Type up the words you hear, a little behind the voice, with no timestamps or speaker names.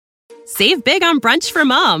Save big on brunch for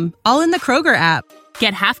mom, all in the Kroger app.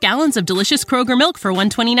 Get half gallons of delicious Kroger milk for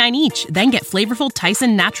 $1.29 each. Then get flavorful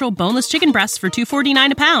Tyson natural boneless chicken breasts for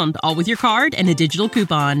 $2.49 a pound, all with your card and a digital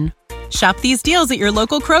coupon. Shop these deals at your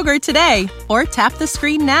local Kroger today, or tap the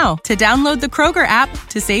screen now to download the Kroger app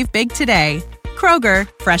to save big today. Kroger,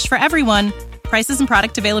 fresh for everyone. Prices and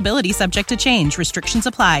product availability subject to change. Restrictions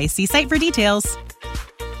apply. See site for details.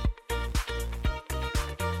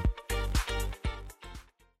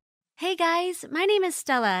 Hey guys, my name is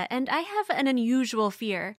Stella, and I have an unusual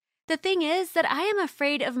fear. The thing is that I am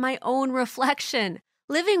afraid of my own reflection.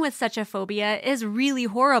 Living with such a phobia is really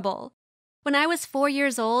horrible. When I was 4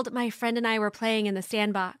 years old, my friend and I were playing in the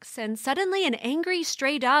sandbox, and suddenly an angry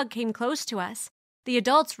stray dog came close to us. The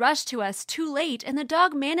adults rushed to us too late, and the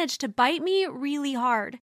dog managed to bite me really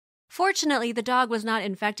hard. Fortunately, the dog was not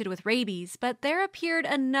infected with rabies, but there appeared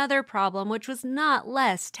another problem which was not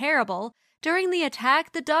less terrible. During the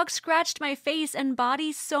attack, the dog scratched my face and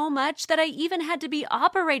body so much that I even had to be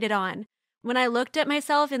operated on. When I looked at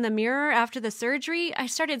myself in the mirror after the surgery, I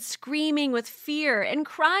started screaming with fear and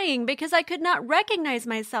crying because I could not recognize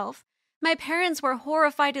myself. My parents were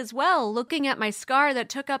horrified as well, looking at my scar that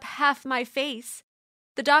took up half my face.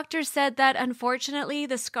 The doctor said that unfortunately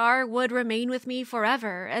the scar would remain with me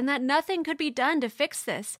forever and that nothing could be done to fix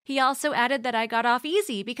this. He also added that I got off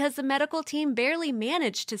easy because the medical team barely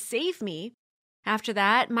managed to save me. After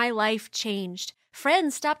that, my life changed.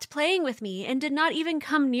 Friends stopped playing with me and did not even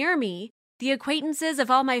come near me. The acquaintances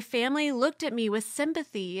of all my family looked at me with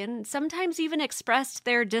sympathy and sometimes even expressed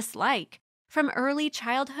their dislike. From early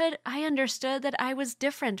childhood, I understood that I was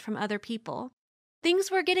different from other people.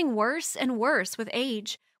 Things were getting worse and worse with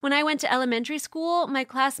age. When I went to elementary school, my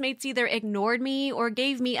classmates either ignored me or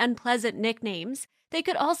gave me unpleasant nicknames. They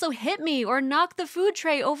could also hit me or knock the food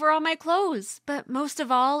tray over on my clothes. But most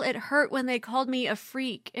of all, it hurt when they called me a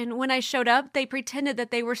freak, and when I showed up, they pretended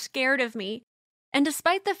that they were scared of me. And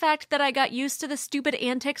despite the fact that I got used to the stupid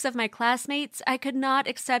antics of my classmates, I could not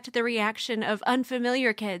accept the reaction of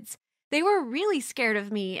unfamiliar kids. They were really scared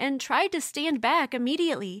of me and tried to stand back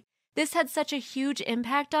immediately. This had such a huge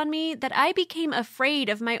impact on me that I became afraid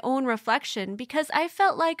of my own reflection because I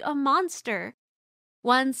felt like a monster.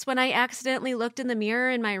 Once, when I accidentally looked in the mirror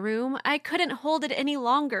in my room, I couldn't hold it any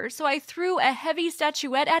longer, so I threw a heavy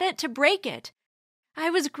statuette at it to break it. I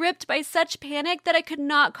was gripped by such panic that I could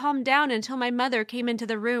not calm down until my mother came into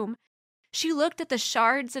the room. She looked at the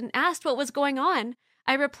shards and asked what was going on.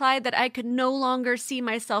 I replied that I could no longer see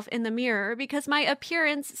myself in the mirror because my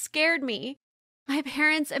appearance scared me. My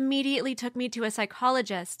parents immediately took me to a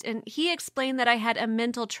psychologist, and he explained that I had a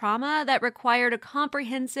mental trauma that required a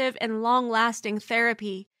comprehensive and long-lasting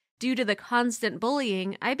therapy. Due to the constant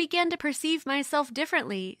bullying, I began to perceive myself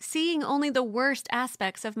differently, seeing only the worst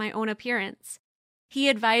aspects of my own appearance. He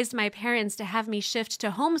advised my parents to have me shift to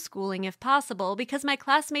homeschooling if possible because my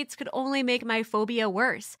classmates could only make my phobia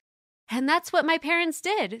worse. And that's what my parents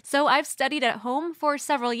did, so I've studied at home for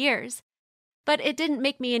several years. But it didn't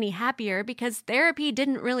make me any happier because therapy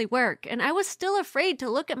didn't really work, and I was still afraid to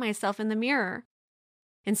look at myself in the mirror.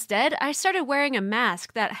 Instead, I started wearing a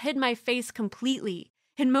mask that hid my face completely.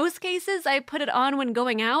 In most cases, I put it on when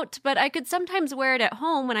going out, but I could sometimes wear it at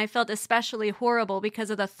home when I felt especially horrible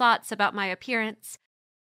because of the thoughts about my appearance.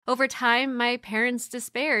 Over time, my parents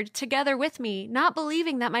despaired, together with me, not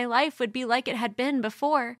believing that my life would be like it had been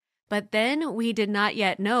before. But then, we did not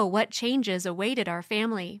yet know what changes awaited our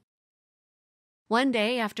family. One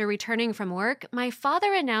day, after returning from work, my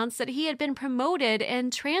father announced that he had been promoted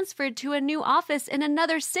and transferred to a new office in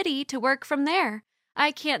another city to work from there.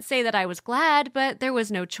 I can't say that I was glad, but there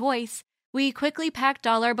was no choice. We quickly packed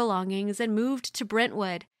all our belongings and moved to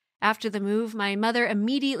Brentwood. After the move, my mother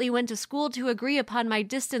immediately went to school to agree upon my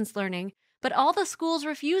distance learning, but all the schools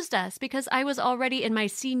refused us because I was already in my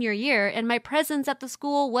senior year and my presence at the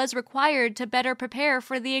school was required to better prepare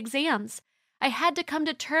for the exams. I had to come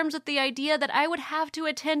to terms with the idea that I would have to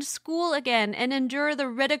attend school again and endure the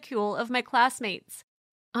ridicule of my classmates.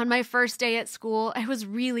 On my first day at school, I was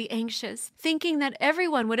really anxious, thinking that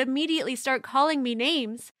everyone would immediately start calling me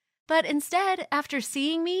names. But instead, after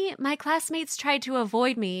seeing me, my classmates tried to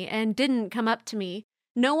avoid me and didn't come up to me.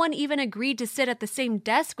 No one even agreed to sit at the same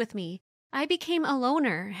desk with me. I became a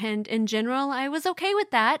loner, and in general, I was okay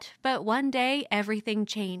with that, but one day, everything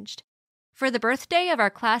changed. For the birthday of our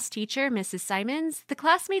class teacher, Mrs. Simons, the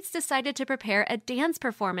classmates decided to prepare a dance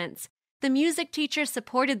performance. The music teacher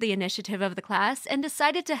supported the initiative of the class and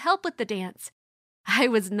decided to help with the dance. I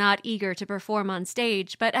was not eager to perform on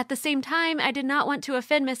stage, but at the same time, I did not want to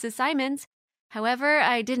offend Mrs. Simons. However,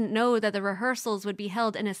 I didn't know that the rehearsals would be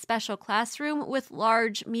held in a special classroom with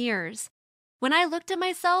large mirrors. When I looked at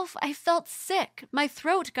myself, I felt sick. My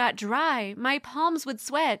throat got dry, my palms would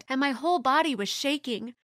sweat, and my whole body was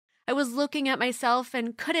shaking. I was looking at myself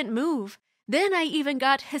and couldn't move. Then I even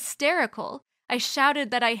got hysterical. I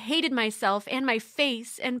shouted that I hated myself and my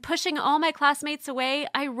face, and pushing all my classmates away,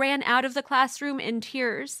 I ran out of the classroom in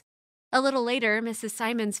tears. A little later, Mrs.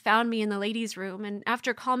 Simons found me in the ladies' room, and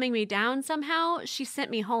after calming me down somehow, she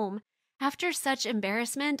sent me home. After such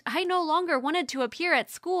embarrassment, I no longer wanted to appear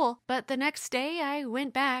at school, but the next day I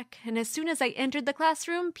went back, and as soon as I entered the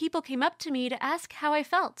classroom, people came up to me to ask how I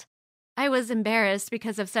felt. I was embarrassed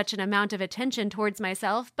because of such an amount of attention towards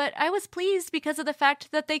myself, but I was pleased because of the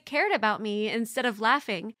fact that they cared about me instead of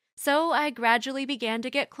laughing. So I gradually began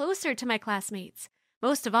to get closer to my classmates.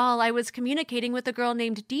 Most of all, I was communicating with a girl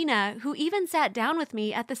named Dina, who even sat down with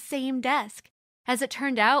me at the same desk. As it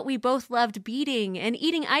turned out, we both loved beading and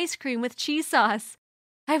eating ice cream with cheese sauce.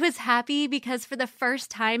 I was happy because for the first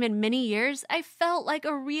time in many years, I felt like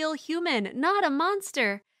a real human, not a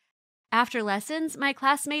monster. After lessons, my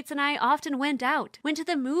classmates and I often went to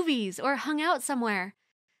the movies, or hung out somewhere.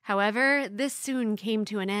 However, this soon came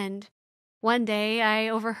to an end. One day, I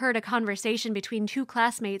overheard a conversation between two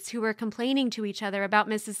classmates who were complaining to each other about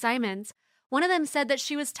Mrs. Simons. One of them said that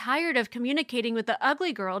she was tired of communicating with the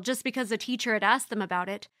ugly girl just because the teacher had asked them about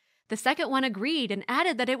it. The second one agreed and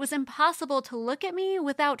added that it was impossible to look at me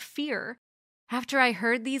without fear. After I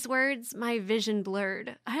heard these words, my vision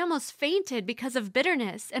blurred. I almost fainted because of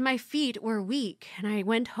bitterness, and my feet were weak, and I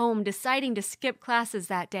went home deciding to skip classes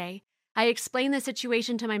that day. I explained the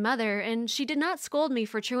situation to my mother, and she did not scold me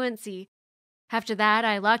for truancy. After that,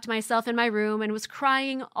 I locked myself in my room and was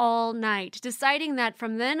crying all night, deciding that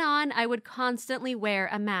from then on I would constantly wear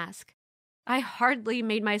a mask. I hardly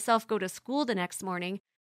made myself go to school the next morning.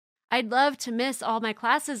 I'd love to miss all my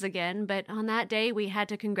classes again, but on that day we had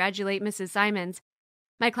to congratulate Mrs. Simons.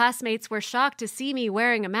 My classmates were shocked to see me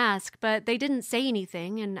wearing a mask, but they didn't say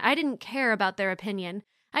anything, and I didn't care about their opinion.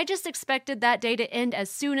 I just expected that day to end as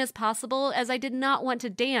soon as possible, as I did not want to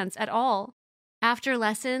dance at all. After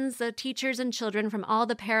lessons, the teachers and children from all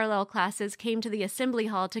the parallel classes came to the assembly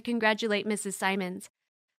hall to congratulate Mrs. Simons.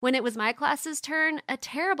 When it was my class's turn, a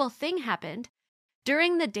terrible thing happened.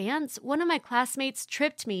 During the dance, one of my classmates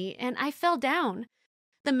tripped me, and I fell down.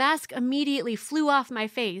 The mask immediately flew off my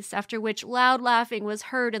face, after which loud laughing was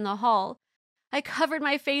heard in the hall. I covered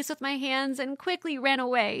my face with my hands and quickly ran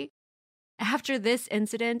away. After this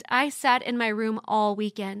incident, I sat in my room all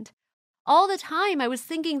weekend. All the time, I was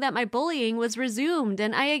thinking that my bullying was resumed,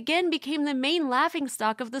 and I again became the main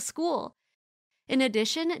laughingstock of the school. In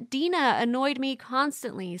addition, Dina annoyed me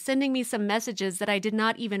constantly, sending me some messages that I did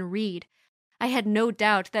not even read. I had no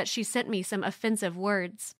doubt that she sent me some offensive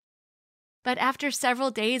words. But after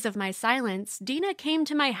several days of my silence, Dina came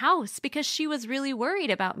to my house because she was really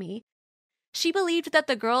worried about me. She believed that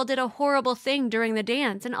the girl did a horrible thing during the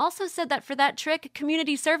dance and also said that for that trick,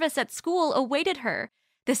 community service at school awaited her.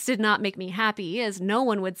 This did not make me happy, as no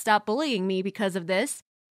one would stop bullying me because of this.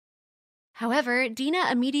 However,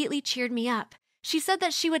 Dina immediately cheered me up. She said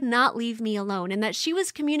that she would not leave me alone and that she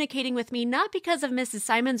was communicating with me not because of Mrs.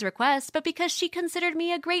 Simons' request, but because she considered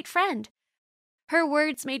me a great friend. Her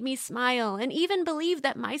words made me smile and even believe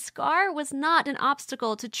that my scar was not an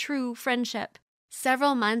obstacle to true friendship.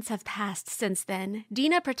 Several months have passed since then.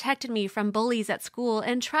 Dina protected me from bullies at school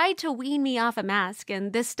and tried to wean me off a mask,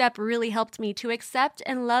 and this step really helped me to accept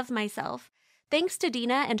and love myself. Thanks to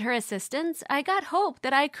Dina and her assistance, I got hope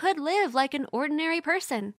that I could live like an ordinary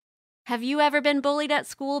person. Have you ever been bullied at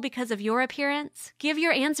school because of your appearance? Give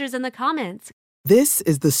your answers in the comments. This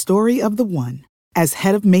is the story of the one. As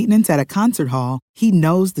head of maintenance at a concert hall, he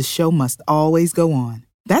knows the show must always go on.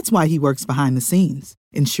 That's why he works behind the scenes,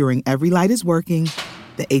 ensuring every light is working,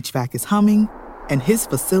 the HVAC is humming, and his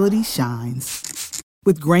facility shines.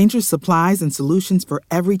 With Grainger's supplies and solutions for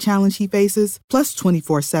every challenge he faces, plus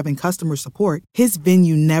 24/7 customer support, his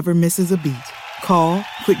venue never misses a beat. Call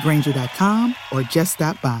quickgrainger.com or just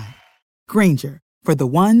stop by. Grainger, for the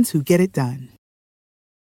ones who get it done.